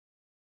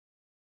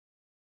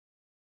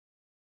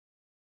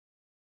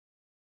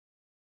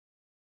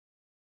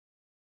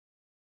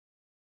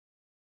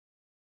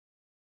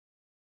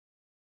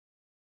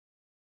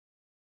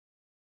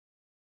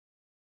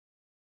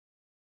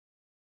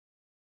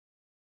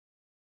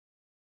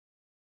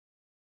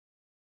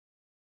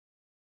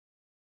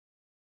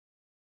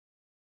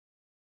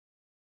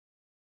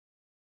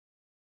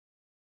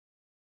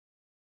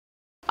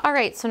All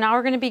right, so now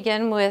we're going to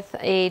begin with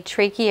a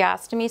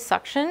tracheostomy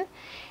suction.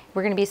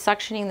 We're going to be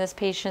suctioning this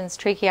patient's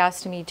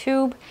tracheostomy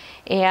tube,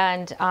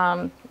 and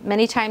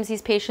many times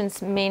these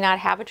patients may not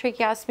have a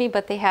tracheostomy,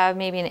 but they have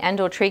maybe an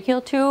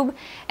endotracheal tube,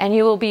 and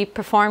you will be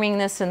performing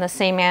this in the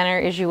same manner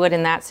as you would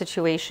in that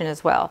situation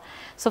as well.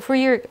 So for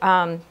your,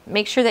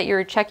 make sure that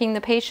you're checking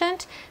the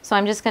patient. So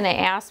I'm just going to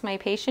ask my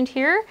patient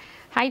here.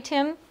 Hi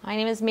Tim, my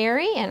name is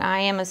Mary and I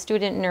am a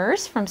student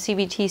nurse from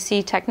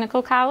CBTC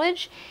Technical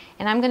College,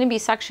 and I'm going to be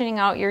suctioning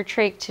out your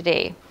trach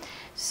today.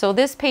 So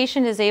this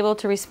patient is able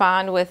to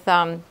respond with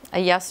a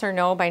yes or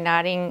no by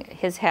nodding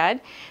his head.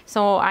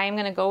 So I am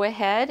going to go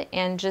ahead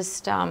and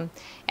just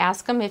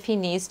ask him if he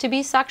needs to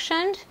be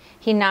suctioned.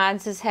 He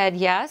nods his head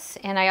yes,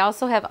 and I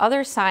also have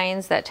other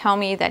signs that tell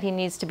me that he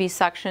needs to be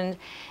suctioned,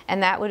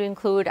 and that would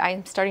include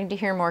I'm starting to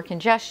hear more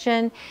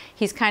congestion,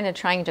 he's kind of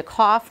trying to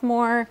cough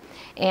more,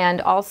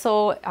 and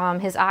also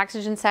his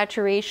oxygen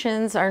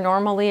saturations are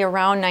normally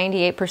around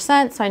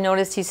 98%, so I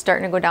noticed he's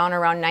starting to go down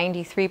around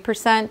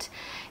 93%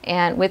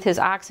 and with his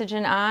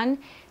oxygen on.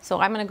 So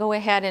I'm going to go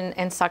ahead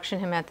and suction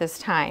him at this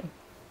time.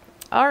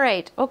 All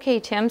right, okay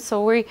Tim,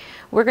 so we're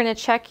going to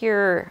check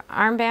your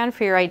armband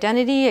for your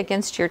identity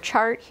against your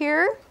chart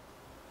here.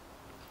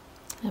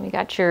 And we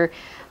got your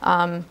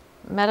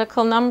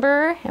medical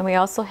number, and we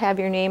also have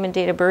your name and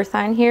date of birth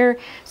on here.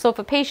 So if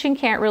a patient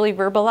can't really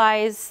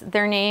verbalize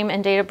their name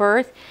and date of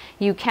birth,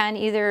 you can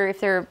either,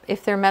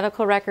 if their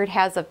medical record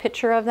has a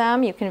picture of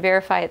them, you can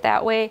verify it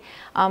that way,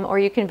 or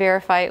you can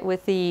verify it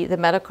with the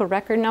medical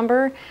record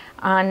number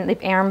on the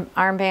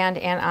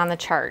armband and on the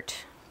chart.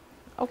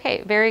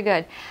 Okay, very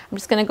good. I'm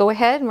just going to go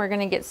ahead and we're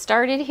going to get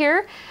started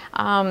here.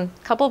 A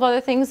couple of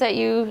other things that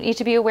you need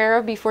to be aware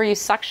of before you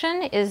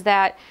suction is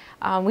that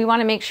we want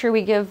to make sure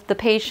we give the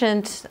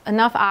patient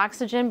enough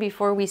oxygen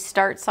before we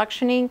start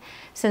suctioning,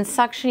 since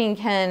suctioning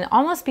can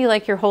almost be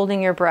like you're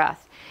holding your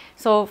breath.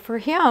 So for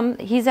him,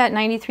 he's at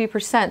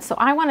 93%, so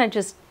I want to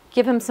just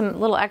give him some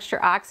little extra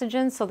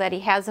oxygen so that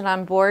he has it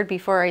on board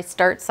before I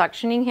start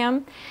suctioning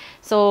him.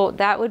 So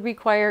that would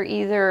require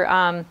either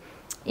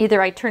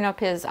I turn up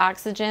his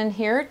oxygen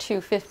here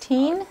to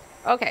 15.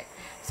 Okay,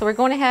 so we're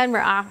going ahead and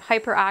we're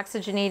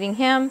hyperoxygenating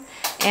him,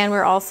 and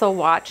we're also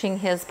watching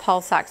his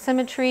pulse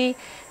oximetry.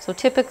 So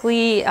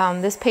typically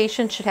this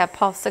patient should have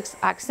pulse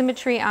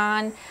oximetry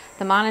on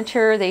the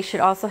monitor. They should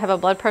also have a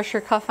blood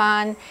pressure cuff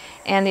on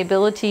and the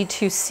ability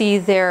to see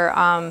their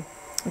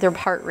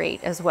heart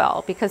rate as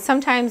well, because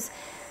sometimes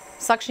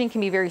suctioning can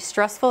be very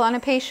stressful on a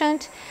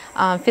patient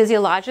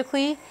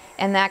physiologically,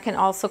 and that can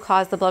also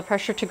cause the blood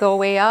pressure to go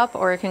way up,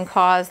 or it can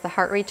cause the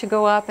heart rate to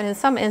go up, and in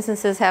some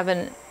instances have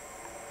an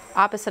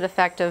opposite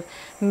effect of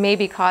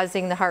maybe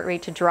causing the heart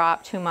rate to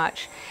drop too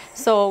much.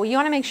 So you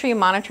want to make sure you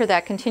monitor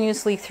that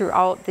continuously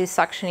throughout the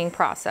suctioning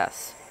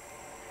process.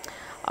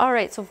 All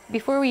right, so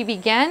before we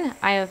begin,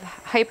 I have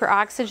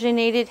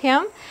hyperoxygenated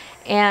him,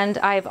 and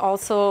I've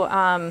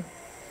also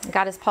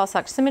got his pulse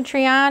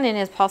oximetry on, and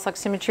his pulse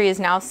oximetry is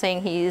now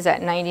saying he is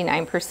at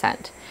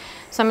 99%.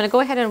 So I'm going to go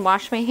ahead and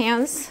wash my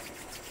hands.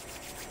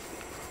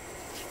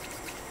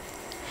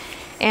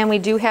 And we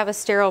do have a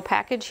sterile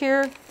package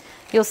here.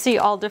 You'll see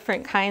all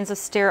different kinds of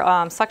sterile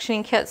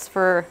suctioning kits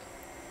for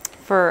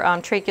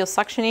tracheal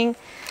suctioning.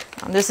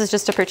 This is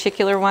just a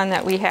particular one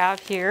that we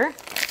have here.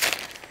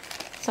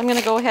 So I'm going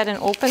to go ahead and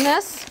open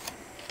this.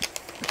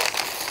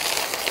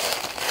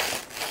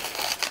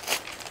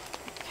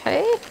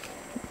 Okay.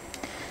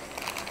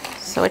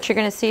 So what you're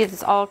going to see is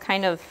it's all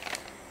kind of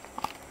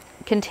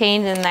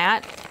contained in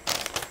that.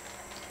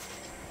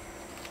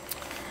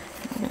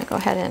 I'm going to go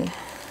ahead and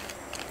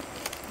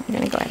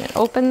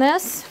open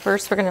this.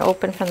 First, we're going to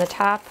open from the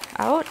top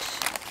out.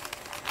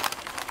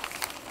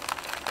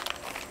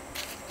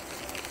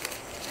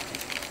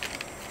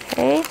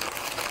 Okay.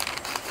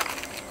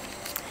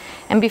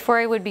 And before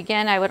I would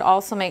begin, I would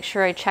also make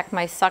sure I check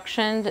my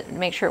suction to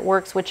make sure it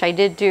works, which I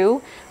did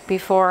do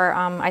before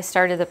I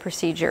started the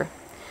procedure.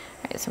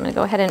 All right, so I'm going to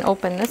go ahead and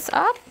open this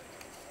up.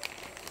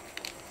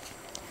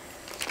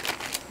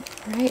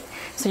 All right.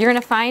 So you're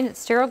going to find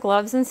sterile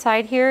gloves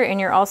inside here, and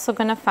you're also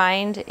going to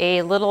find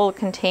a little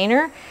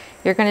container.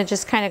 You're going to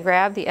just kind of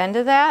grab the end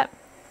of that.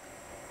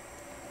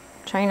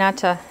 Try not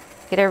to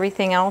get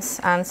everything else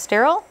on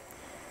sterile,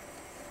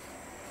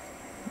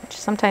 which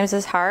sometimes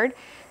is hard.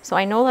 So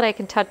I know that I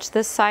can touch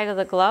this side of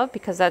the glove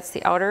because that's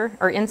the outer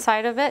or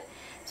inside of it.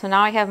 So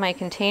now I have my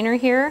container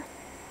here,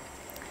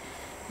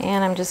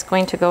 and I'm just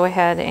going to go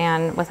ahead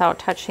and, without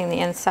touching the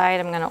inside,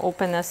 I'm going to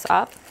open this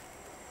up.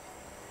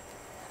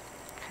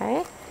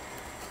 Okay.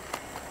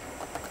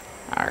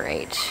 All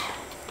right,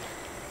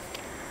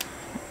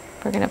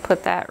 we're going to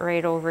put that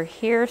right over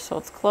here so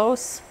it's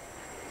close.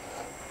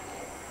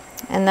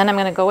 And then I'm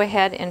going to go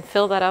ahead and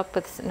fill that up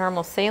with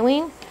normal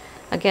saline.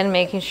 Again,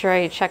 making sure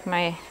I check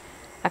my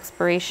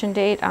expiration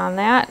date on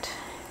that.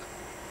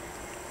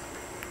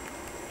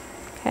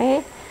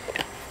 Okay.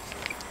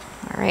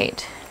 All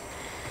right.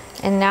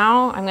 And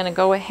now I'm going to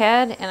go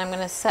ahead and I'm going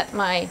to set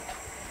my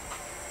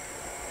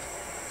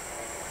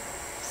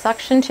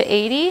suction to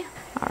 80.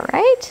 All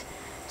right.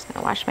 Just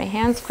going to wash my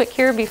hands quick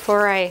here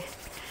before I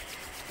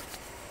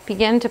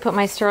begin to put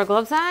my sterile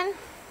gloves on.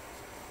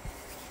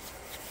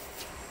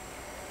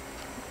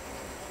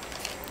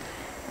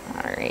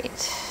 All right,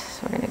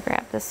 so we're going to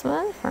grab this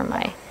one for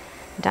my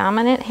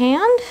dominant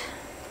hand.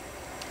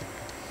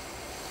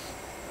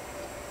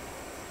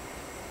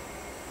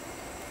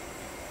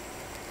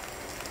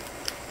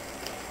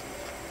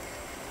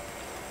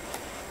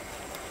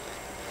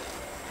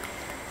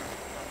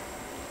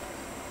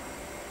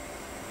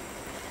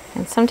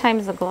 And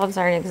sometimes the gloves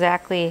aren't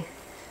exactly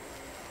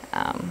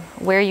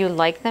where you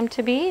like them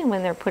to be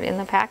when they're put in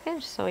the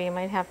package, so you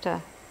might have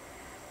to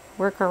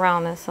work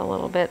around this a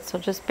little bit, so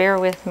just bear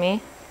with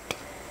me.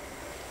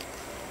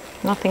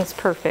 Nothing's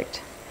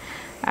perfect.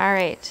 All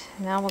right,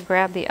 now we'll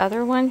grab the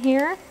other one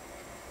here.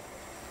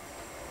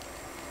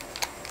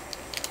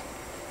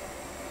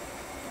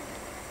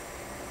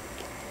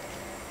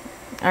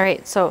 All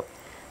right, so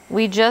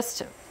we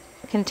just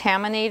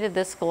contaminated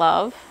this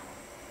glove.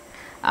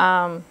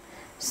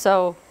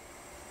 So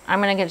I'm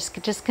going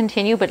to just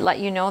continue, but let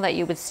you know that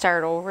you would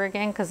start over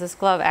again because this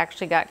glove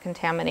actually got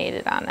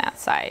contaminated on that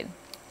side.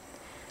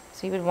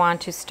 So you would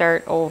want to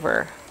start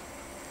over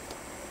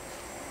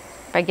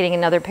by getting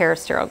another pair of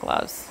sterile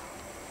gloves.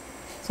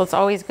 So it's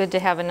always good to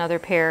have another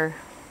pair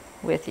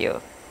with you.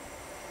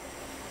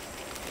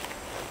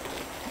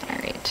 All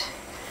right.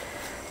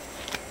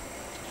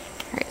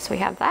 All right, so we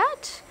have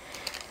that.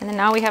 And then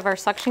now we have our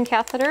suction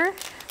catheter,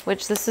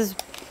 which this is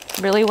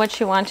really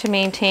what you want to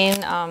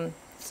maintain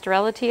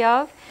sterility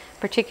of,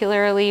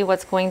 particularly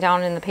what's going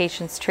down in the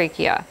patient's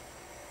trachea.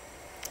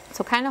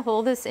 So kind of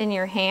hold this in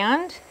your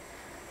hand,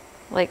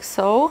 like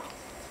so.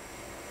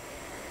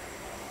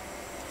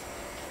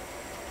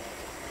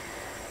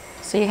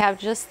 So you have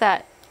just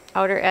that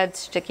outer edge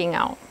sticking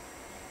out,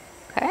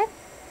 okay?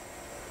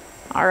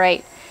 All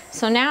right,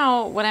 so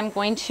now what I'm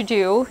going to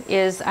do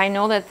is, I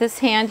know that this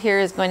hand here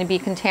is going to be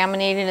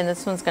contaminated and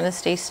this one's going to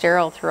stay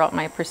sterile throughout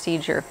my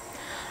procedure.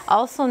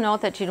 Also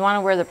note that you'd want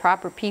to wear the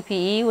proper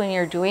PPE when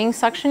you're doing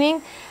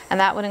suctioning, and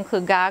that would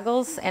include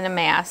goggles and a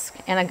mask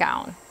and a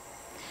gown,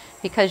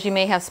 because you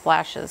may have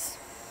splashes.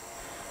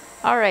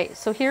 All right,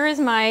 so here is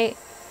my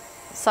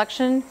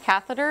suction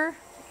catheter,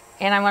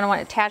 and I'm going to want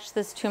to attach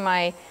this to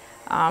my,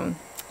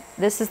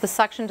 this is the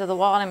suction to the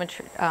wall, and I'm going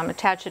to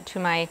attach it to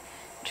my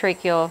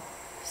tracheal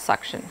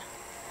suction.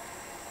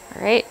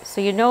 All right,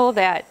 so you know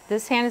that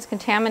this hand is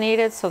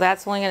contaminated, so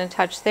that's only going to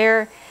touch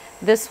there.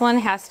 This one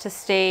has to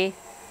stay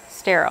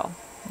sterile,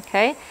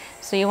 okay?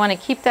 So you want to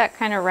keep that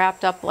kind of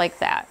wrapped up like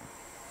that.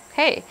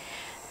 Okay,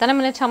 then I'm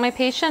going to tell my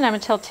patient, I'm going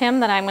to tell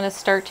Tim that I'm going to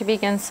start to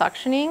begin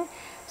suctioning.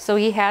 So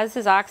he has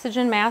his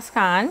oxygen mask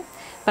on,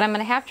 but I'm going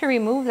to have to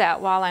remove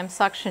that while I'm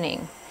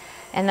suctioning.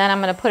 And then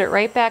I'm going to put it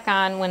right back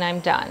on when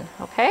I'm done,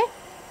 okay?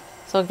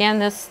 So again,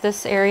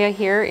 this area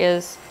here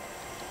is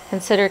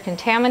considered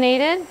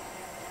contaminated.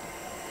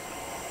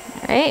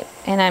 All right,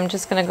 and I'm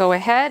just going to go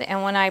ahead,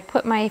 and when I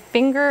put my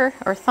finger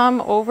or thumb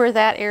over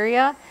that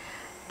area,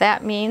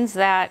 that means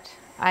that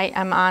I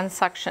am on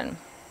suction.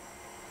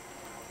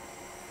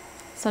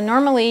 So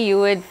normally you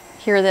would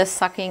hear this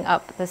sucking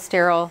up the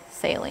sterile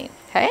saline,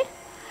 okay?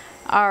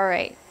 All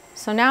right,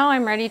 so now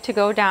I'm ready to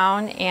go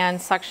down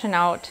and suction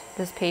out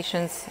this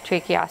patient's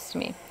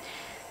tracheostomy.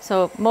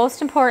 So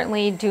most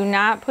importantly, do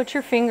not put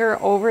your finger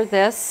over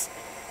this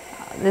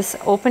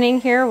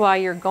opening here while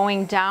you're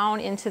going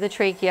down into the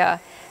trachea.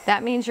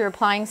 That means you're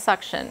applying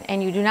suction,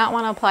 and you do not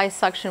want to apply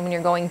suction when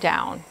you're going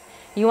down.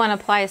 You want to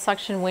apply a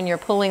suction when you're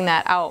pulling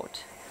that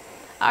out.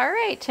 All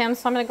right, Tim,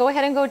 so I'm going to go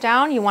ahead and go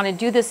down. You want to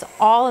do this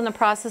all in the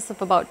process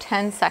of about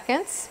 10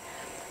 seconds.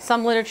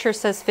 Some literature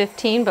says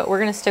 15, but we're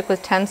going to stick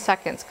with 10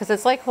 seconds because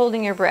it's like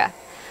holding your breath.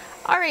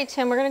 All right,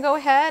 Tim, we're going to go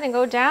ahead and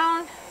go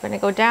down. We're going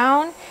to go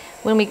down.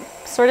 When we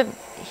sort of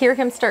hear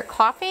him start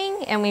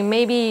coughing and we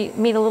maybe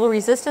meet a little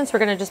resistance, we're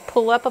going to just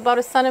pull up about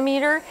 1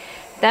 centimeter.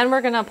 Then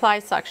we're going to apply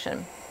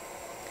suction.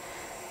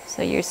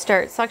 So you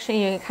start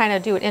suctioning, you can kind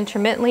of do it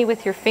intermittently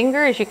with your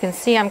finger. As you can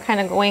see, I'm kind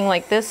of going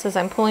like this as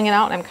I'm pulling it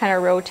out, and I'm kind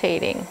of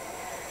rotating.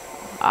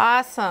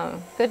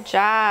 Awesome, good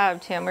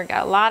job, Tim. We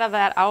got a lot of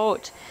that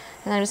out.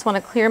 And I just want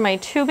to clear my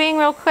tubing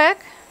real quick.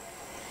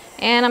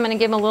 And I'm going to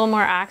give him a little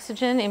more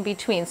oxygen in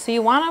between. So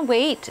you want to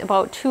wait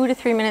about 2 to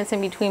 3 minutes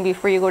in between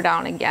before you go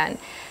down again.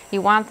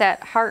 You want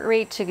that heart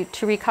rate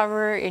to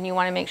recover, and you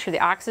want to make sure the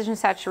oxygen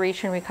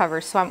saturation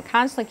recovers. So I'm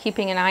constantly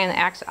keeping an eye on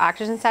the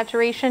oxygen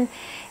saturation,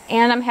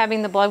 and I'm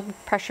having the blood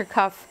pressure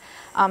cuff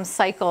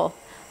cycle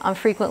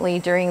frequently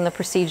during the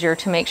procedure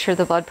to make sure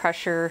the blood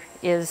pressure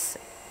is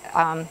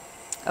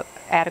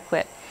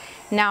adequate.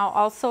 Now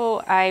also,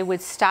 I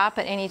would stop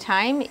at any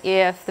time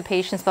if the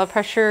patient's blood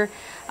pressure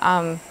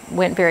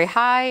went very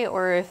high,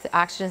 or if the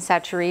oxygen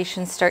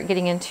saturation start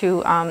getting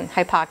into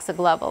hypoxic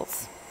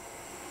levels,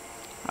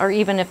 or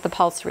even if the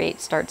pulse rate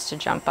starts to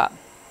jump up.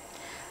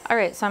 All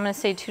right, so I'm going to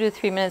say 2 to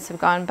 3 minutes have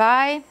gone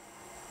by.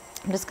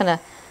 I'm just going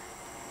to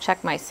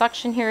check my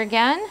suction here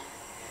again.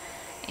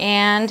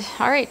 And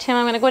all right, Tim,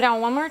 I'm going to go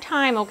down one more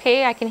time,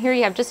 okay? I can hear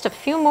you have just a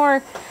few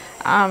more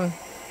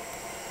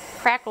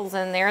crackles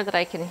in there that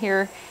I can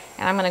hear,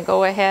 and I'm going to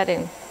go ahead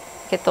and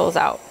get those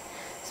out.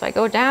 So I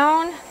go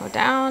down, go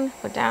down,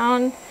 go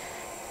down.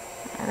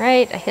 All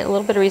right, I hit a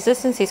little bit of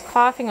resistance. He's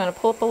coughing. I'm going to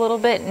pull up a little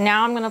bit.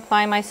 Now I'm going to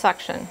apply my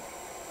suction.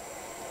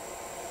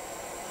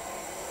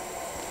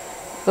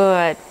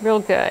 Good, real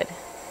good.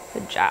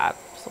 Good job.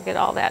 So get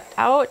all that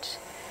out.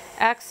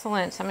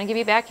 Excellent. So I'm going to give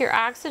you back your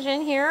oxygen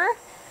here.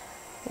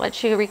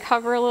 Let you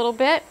recover a little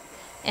bit.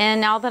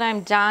 And now that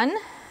I'm done,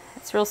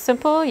 it's real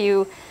simple.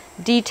 You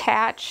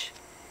detach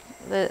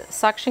the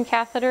suction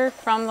catheter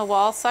from the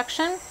wall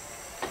suction.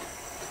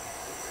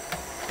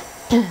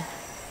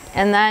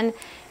 And then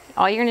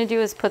all you're going to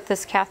do is put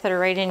this catheter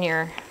right in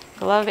your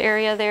glove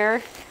area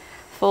there.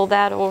 Fold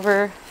that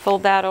over,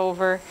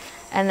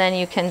 and then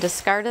you can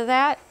discard of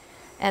that.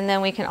 And then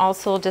we can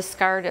also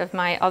discard of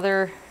my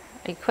other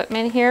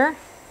equipment here.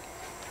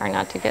 Try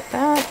not to get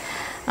that.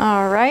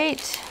 All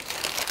right.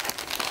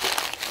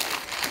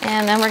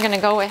 And then we're going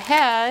to go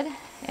ahead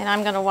and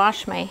I'm going to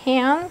wash my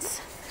hands.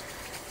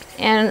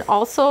 And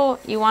also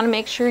you want to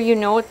make sure you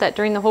note that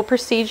during the whole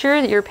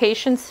procedure that your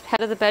patient's head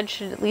of the bed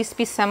should at least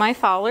be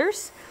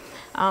semi-Fowlers,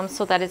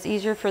 so that it's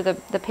easier for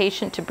the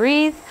patient to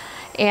breathe.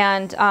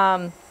 And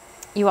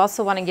you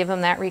also want to give him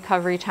that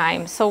recovery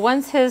time. So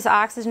once his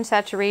oxygen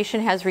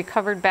saturation has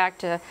recovered back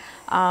to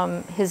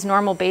his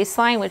normal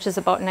baseline, which is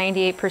about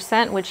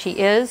 98%, which he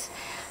is,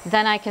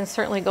 then I can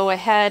certainly go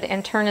ahead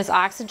and turn his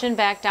oxygen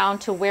back down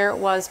to where it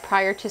was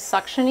prior to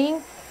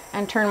suctioning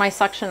and turn my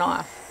suction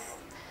off.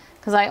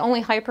 Because I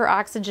only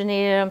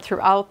hyperoxygenated him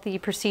throughout the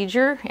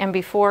procedure and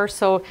before,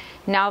 so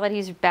now that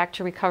he's back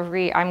to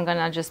recovery, I'm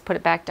gonna just put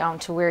it back down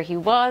to where he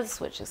was,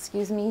 which,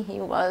 excuse me,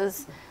 he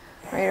was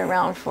right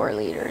around 4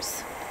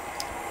 liters.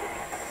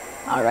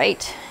 All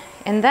right,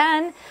 and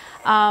then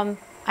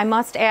I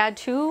must add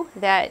too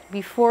that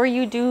before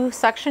you do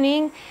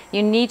suctioning,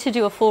 you need to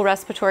do a full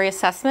respiratory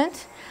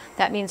assessment.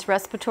 That means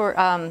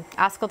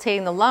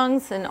auscultating the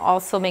lungs and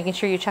also making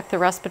sure you check the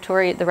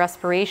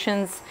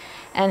respirations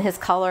and his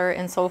color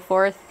and so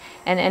forth,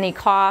 and any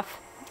cough.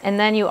 And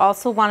then you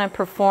also want to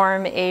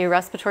perform a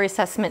respiratory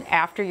assessment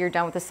after you're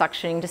done with the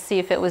suctioning to see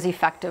if it was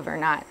effective or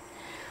not.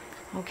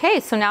 Okay,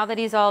 so now that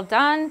he's all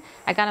done,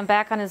 I got him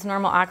back on his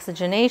normal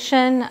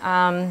oxygenation.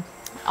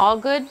 All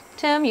good,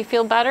 Tim? You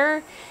feel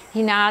better?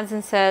 He nods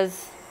and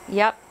says,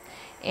 yep.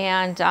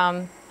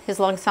 And his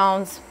lung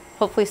sounds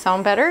hopefully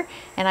sound better.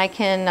 And I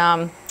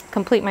can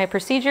complete my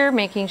procedure,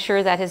 making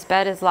sure that his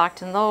bed is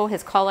locked and low,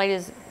 his call light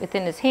is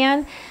within his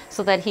hand,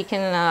 so that he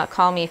can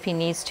call me if he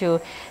needs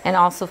to, and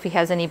also if he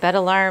has any bed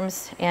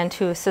alarms, and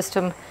to assist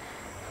him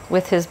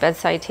with his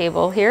bedside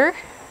table here.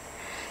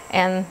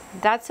 And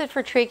that's it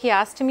for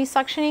tracheostomy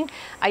suctioning.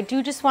 I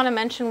do just want to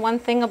mention one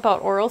thing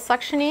about oral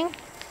suctioning.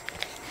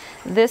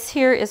 This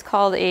here is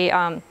called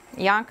a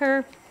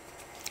Yonker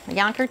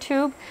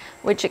tube,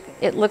 which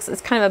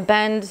it's kind of a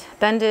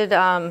bended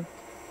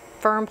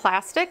firm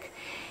plastic.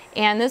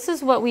 And this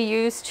is what we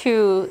use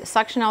to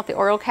suction out the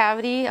oral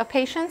cavity of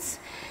patients.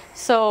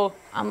 So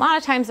a lot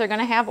of times they're going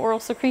to have oral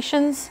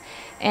secretions,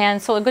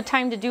 and so a good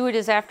time to do it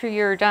is after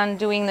you're done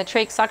doing the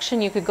trach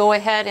suction. You could go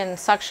ahead and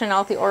suction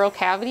out the oral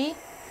cavity.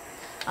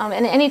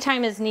 And any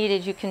time is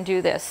needed, you can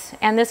do this.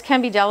 And this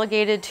can be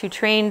delegated to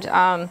trained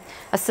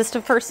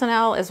assistive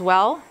personnel as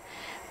well.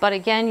 But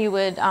again, you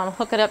would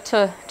hook it up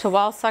to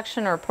wall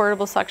suction or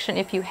portable suction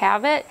if you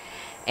have it.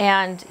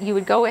 And you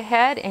would go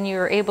ahead and if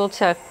you're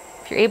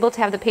able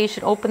to have the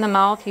patient open the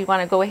mouth, you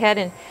want to go ahead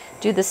and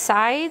do the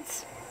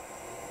sides.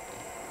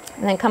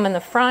 And then come in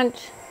the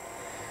front,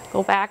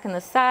 go back in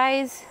the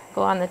sides,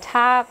 go on the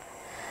top.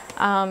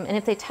 And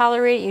if they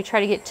tolerate it, you try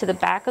to get to the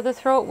back of the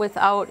throat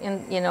without,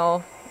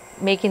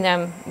 making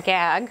them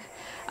gag.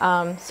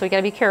 So you got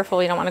to be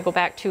careful. You don't want to go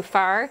back too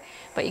far,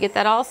 but you get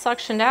that all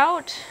suctioned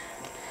out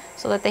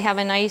so that they have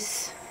a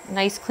nice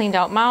cleaned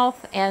out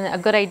mouth. And a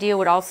good idea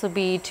would also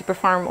be to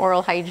perform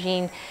oral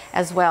hygiene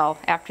as well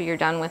after you're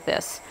done with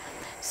this.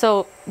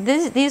 So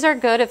these are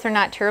good if they're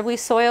not terribly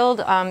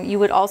soiled. You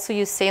would also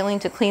use saline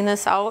to clean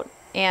this out,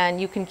 and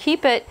you can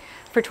keep it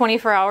for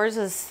 24 hours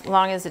as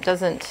long as it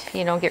doesn't,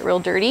 get real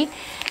dirty,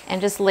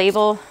 and just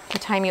label the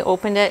time you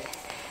opened it,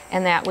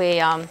 and that way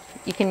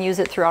you can use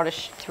it throughout a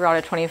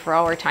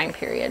 24-hour time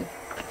period.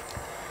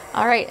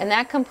 All right, and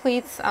that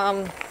completes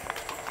our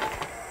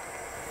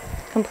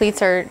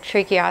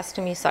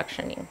tracheostomy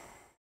suctioning.